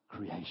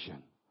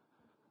creation.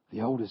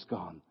 The old is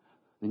gone.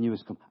 The new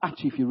has come.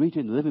 Actually, if you read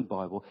it in the Living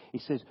Bible,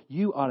 it says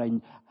you are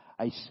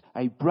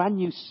a brand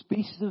new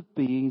species of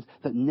beings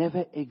that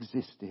never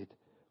existed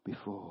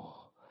before.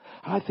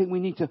 And I think we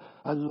need to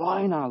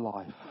align our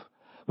life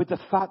with the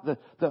fact that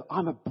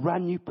I'm a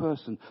brand new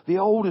person. The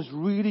old is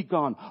really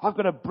gone. I've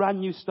got a brand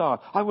new start.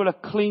 I've got a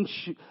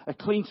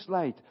clean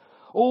slate.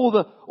 All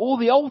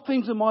the old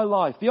things in my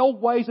life, the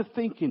old ways of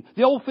thinking,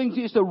 the old things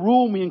that used to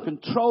rule me and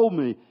control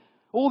me,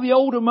 all the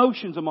old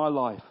emotions of my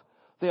life,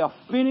 they are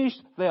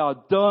finished, they are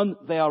done,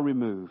 they are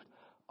removed.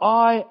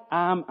 I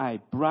am a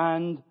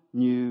brand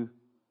new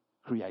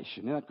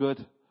creation. Isn't that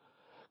good?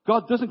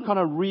 God doesn't kind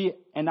of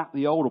reenact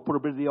the old or put a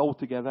bit of the old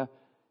together.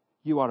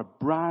 You are a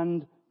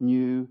brand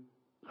new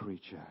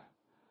creature.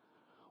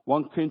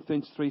 1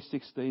 Corinthians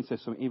 3:16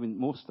 says something even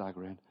more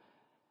staggering.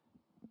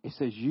 It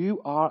says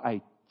you are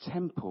a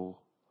temple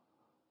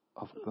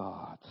of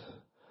God.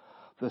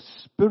 The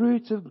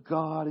Spirit of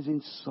God is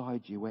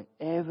inside you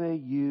wherever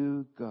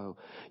you go.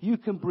 You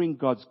can bring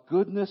God's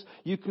goodness.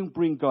 You can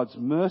bring God's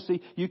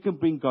mercy. You can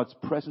bring God's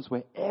presence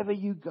wherever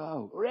you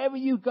go. Wherever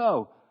you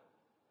go,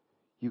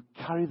 you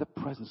carry the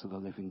presence of the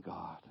living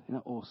God. Isn't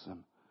that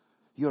awesome?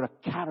 You're a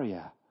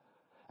carrier,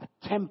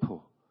 a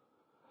temple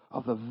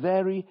of the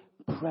very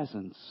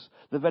presence,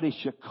 the very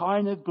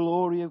Shekinah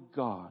glory of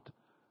God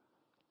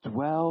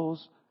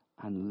dwells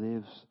and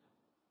lives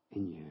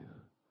in you.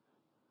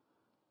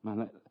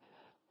 Man,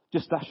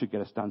 just that should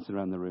get us dancing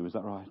around the room. Is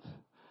that right?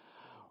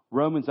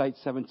 Romans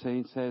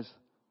 8:17 says,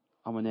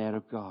 I'm an heir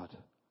of God,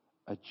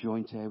 a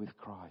joint heir with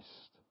Christ.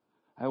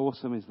 How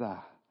awesome is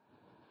that?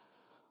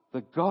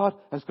 That God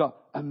has got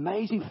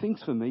amazing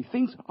things for me,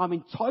 things I'm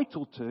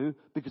entitled to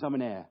because I'm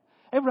an heir.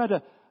 Ever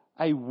had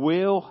a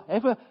will?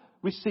 Ever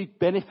received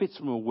benefits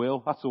from a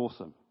will? That's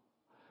awesome.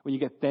 When you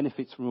get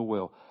benefits from a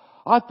will.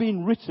 I've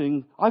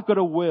got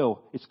a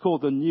will. It's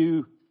called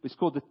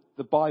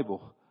the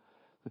Bible.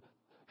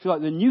 If you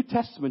like, the New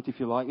Testament, if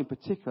you like, in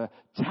particular,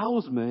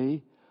 tells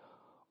me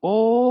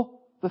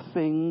all the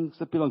things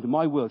that belong to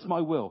my will. It's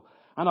my will.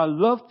 And I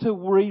love to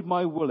read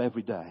my will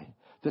every day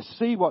to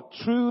see what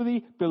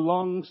truly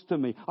belongs to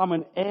me. I'm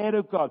an heir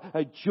of God,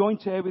 a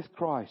joint heir with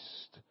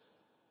Christ.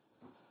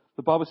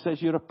 The Bible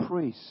says you're a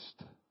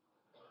priest.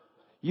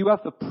 You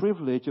have the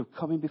privilege of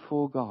coming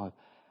before God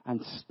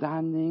and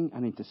standing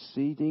and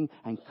interceding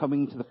and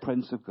coming into the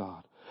presence of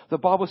God. The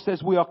Bible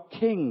says we are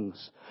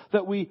kings,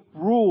 that we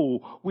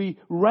rule, we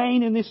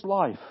reign in this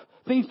life.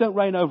 Things don't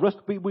reign over us,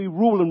 but we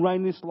rule and reign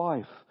in this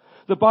life.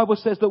 The Bible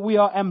says that we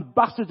are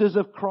ambassadors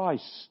of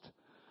Christ.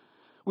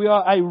 We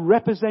are a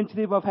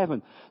representative of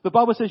heaven. The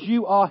Bible says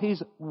you are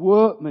His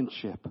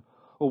workmanship.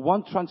 Or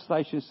one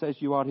translation says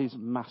you are his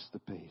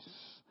masterpiece.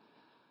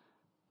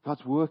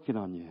 God's working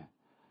on you.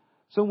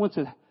 Someone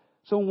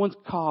once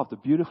carved a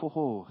beautiful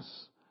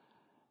horse.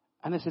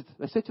 And they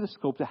said to the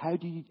sculptor, how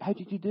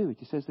did you do it?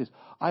 He says this,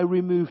 I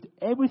removed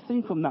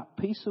everything from that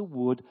piece of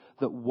wood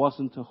that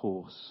wasn't a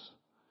horse.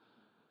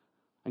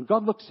 And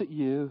God looks at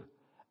you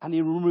and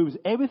he removes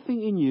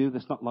everything in you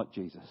that's not like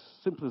Jesus.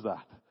 Simple as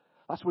that.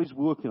 That's what he's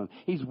working on.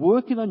 He's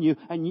working on you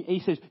and he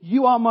says,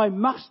 you are my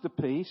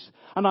masterpiece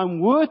and I'm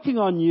working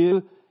on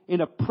you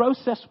in a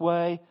process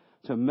way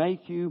to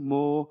make you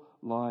more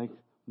like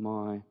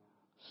my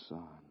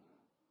son.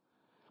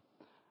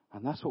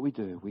 And that's what we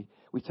do.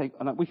 We take,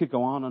 and we could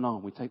go on and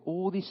on. We take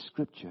all these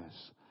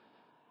scriptures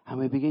and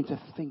we begin to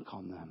think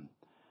on them.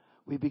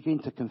 We begin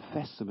to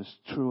confess them as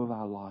true of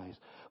our lives.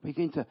 We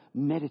begin to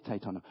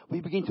meditate on them. We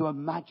begin to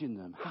imagine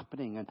them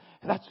happening, and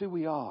that's who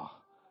we are.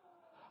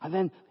 And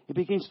then it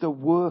begins to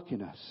work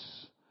in us.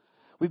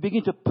 We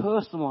begin to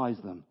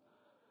personalize them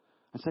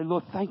and say,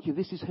 Lord, thank you.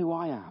 This is who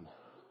I am.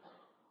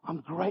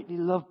 I'm greatly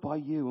loved by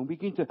you. And we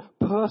begin to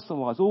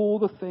personalize all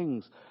the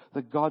things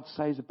that God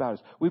says about us.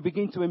 We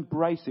begin to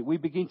embrace it. We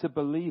begin to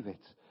believe it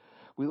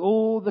with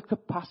all the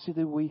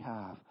capacity we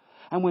have.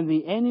 And when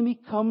the enemy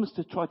comes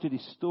to try to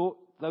distort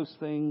those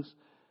things,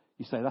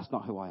 you say, that's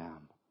not who I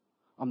am.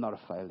 I'm not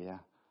a failure.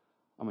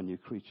 I'm a new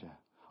creature.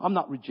 I'm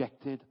not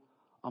rejected.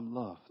 I'm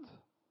loved.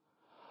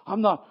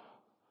 I'm not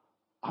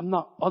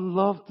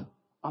unloved.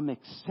 I'm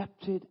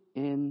accepted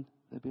in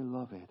the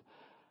beloved.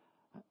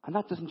 And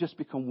that doesn't just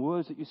become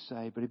words that you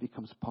say, but it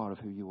becomes part of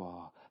who you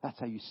are. That's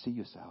how you see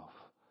yourself.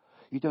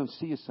 You don't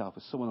see yourself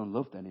as someone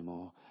unloved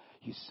anymore.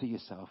 You see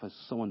yourself as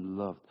someone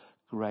loved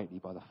greatly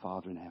by the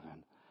Father in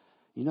heaven.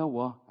 You know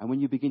what? And when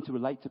you begin to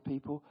relate to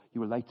people,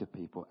 you relate to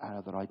people out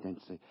of their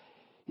identity.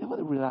 You know what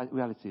the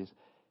reality is?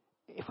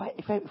 If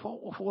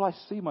all I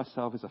see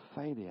myself as a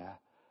failure,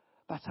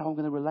 that's how I'm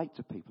going to relate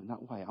to people in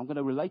that way. I'm going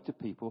to relate to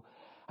people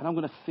and I'm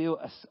going to feel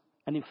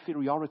an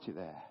inferiority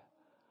there.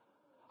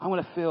 I'm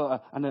going to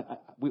feel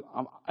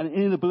an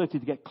inability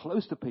to get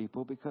close to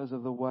people because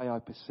of the way I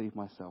perceive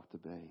myself to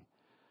be.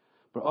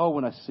 But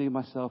when I see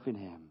myself in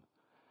him,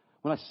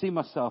 when I see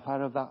myself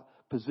out of that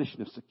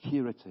position of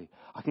security,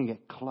 I can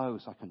get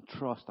close, I can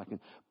trust, I can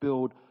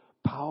build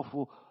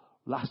powerful,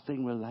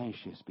 lasting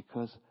relationships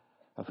because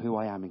of who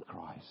I am in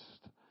Christ.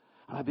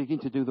 And I begin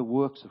to do the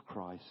works of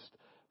Christ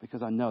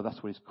because I know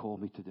that's what he's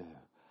called me to do.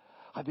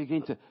 I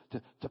begin to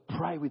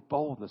pray with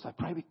boldness. I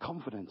pray with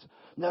confidence,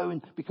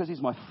 knowing because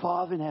he's my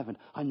Father in heaven,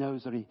 I know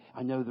that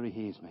he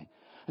hears me.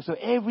 And so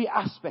every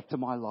aspect of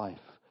my life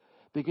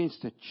begins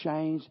to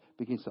change,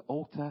 begins to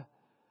alter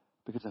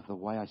because of the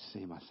way I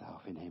see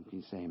myself in him. Can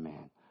you say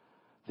amen?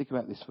 Think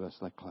about this verse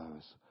as I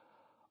close.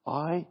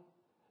 I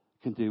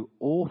can do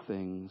all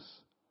things,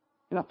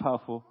 isn't that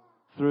powerful?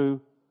 Through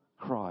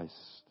Christ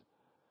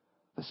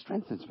that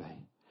strengthens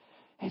me.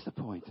 Here's the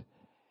point.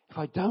 If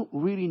I don't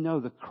really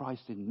know the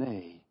Christ in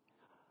me,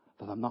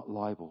 then I'm not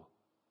liable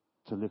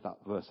to live that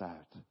verse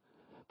out.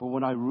 But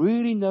when I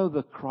really know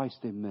the Christ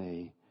in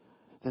me,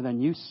 then a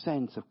new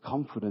sense of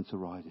confidence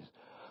arises.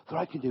 That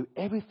I can do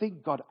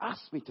everything God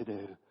asks me to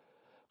do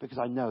because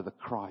I know the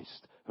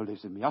Christ who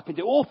lives in me. I can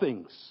do all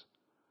things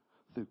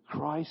through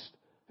Christ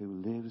who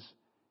lives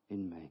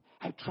in me.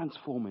 How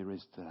transforming it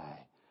is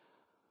today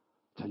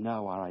to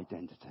know our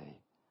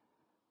identity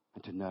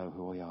and to know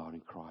who we are in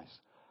Christ.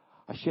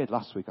 I shared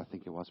last week, I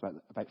think it was,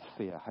 about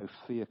fear, how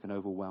fear can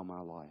overwhelm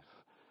our life.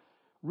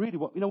 Really,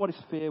 what is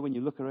fear when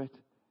you look at it?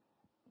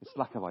 It's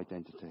lack of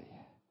identity.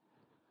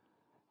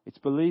 It's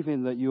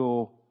believing that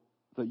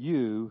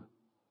you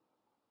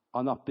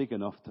are not big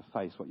enough to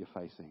face what you're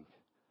facing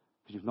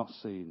because you've not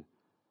seen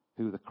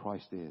who the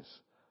Christ is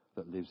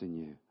that lives in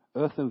you.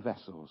 Earthen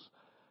vessels,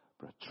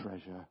 but a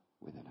treasure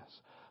within us.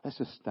 Let's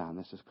just stand.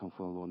 Let's just come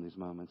forward in these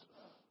moments.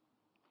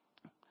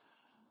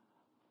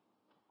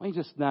 Why don't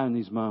you just now in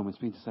these moments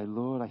begin to say,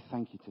 Lord, I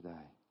thank you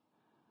today.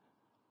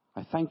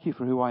 I thank you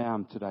for who I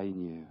am today in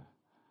you.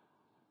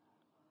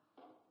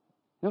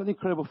 You know what the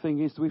incredible thing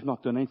is? We've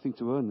not done anything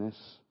to earn this.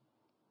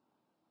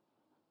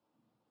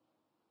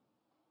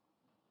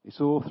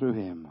 It's all through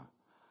him.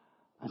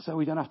 And so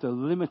we don't have to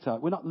limit our,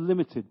 we're not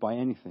limited by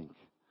anything.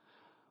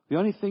 The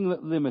only thing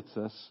that limits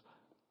us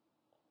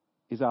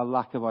is our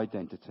lack of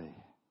identity.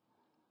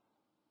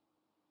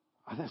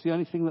 And that's the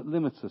only thing that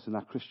limits us in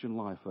our Christian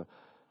life.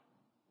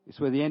 It's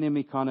where the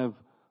enemy kind of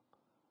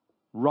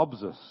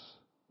robs us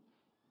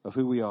of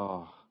who we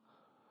are.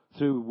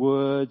 Through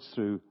words,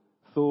 through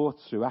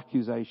thoughts, through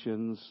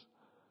accusations,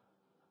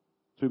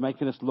 through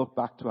making us look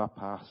back to our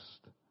past.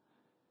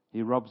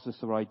 He robs us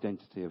of our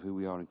identity of who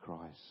we are in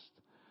Christ.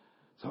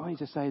 So I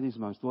want you to say these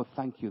moments, Lord,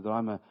 thank you that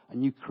I'm a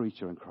new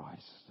creature in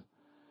Christ.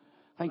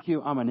 Thank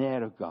you, I'm an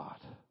heir of God.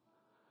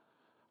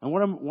 And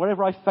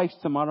whatever I face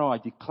tomorrow, I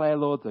declare,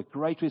 Lord, that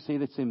greater is he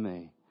that's in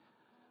me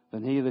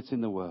than he that's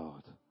in the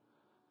world.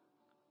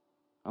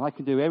 And I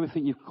can do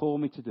everything you've called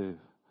me to do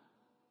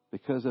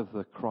because of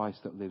the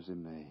Christ that lives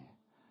in me.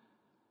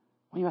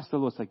 When you ask the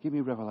Lord, say, give me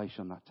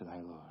revelation on that today,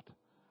 Lord.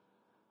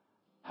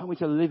 Help me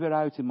to live it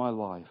out in my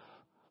life.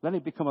 Let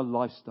it become a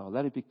lifestyle.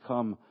 Let it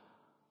become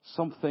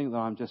something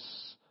that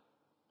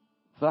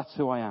that's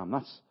who I am.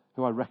 That's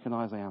who I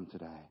recognize I am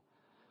today.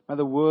 May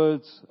the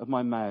words of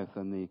my mouth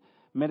and the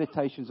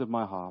meditations of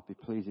my heart be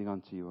pleasing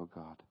unto you, O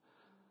God.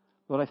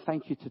 Lord, I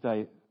thank you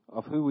today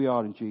of who we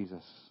are in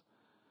Jesus.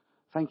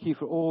 Thank you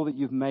for all that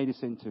you've made us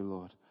into,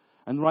 Lord.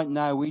 And right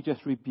now we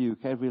just rebuke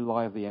every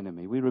lie of the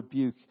enemy. We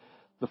rebuke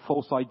the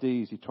false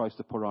IDs he tries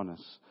to put on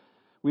us.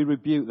 We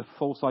rebuke the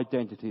false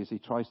identities he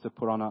tries to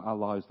put on our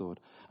lives, Lord.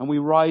 And we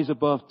rise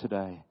above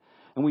today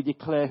and we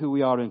declare who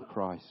we are in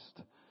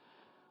Christ.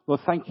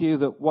 Lord, thank you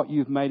that what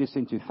you've made us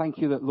into. Thank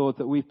you that, Lord,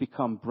 that we've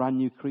become brand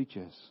new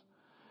creatures.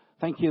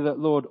 Thank you that,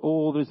 Lord,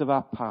 all there is of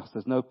our past,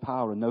 there's no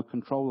power and no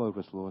control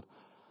over us, Lord.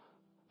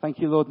 Thank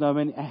you, Lord, no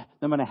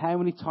matter how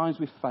many times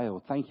we've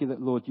failed, thank you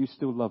that, Lord, you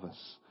still love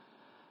us.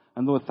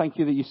 And Lord, thank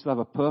you that you still have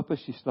a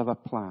purpose, you still have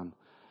a plan.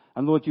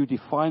 And Lord, you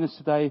define us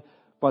today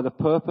by the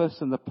purpose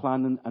and the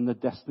plan and the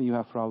destiny you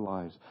have for our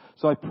lives.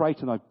 So I pray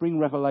tonight, bring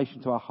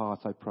revelation to our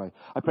hearts, I pray.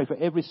 I pray for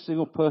every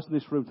single person in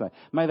this room today.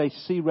 May they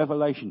see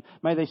revelation.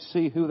 May they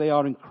see who they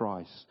are in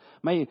Christ.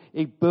 May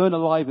it burn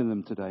alive in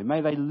them today.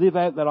 May they live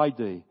out that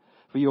ID.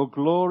 For your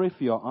glory,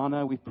 for your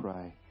honor, we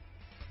pray.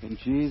 In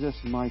Jesus'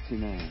 mighty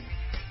name.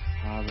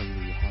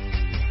 Hallelujah,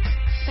 hallelujah.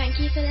 Thank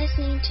you for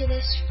listening to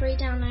this free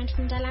download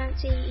from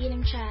Delancey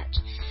Elim Church.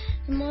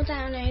 For more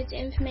downloads,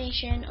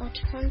 information, or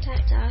to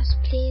contact us,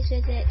 please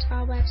visit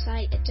our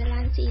website at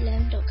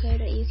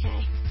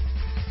delanceyelim.co.uk.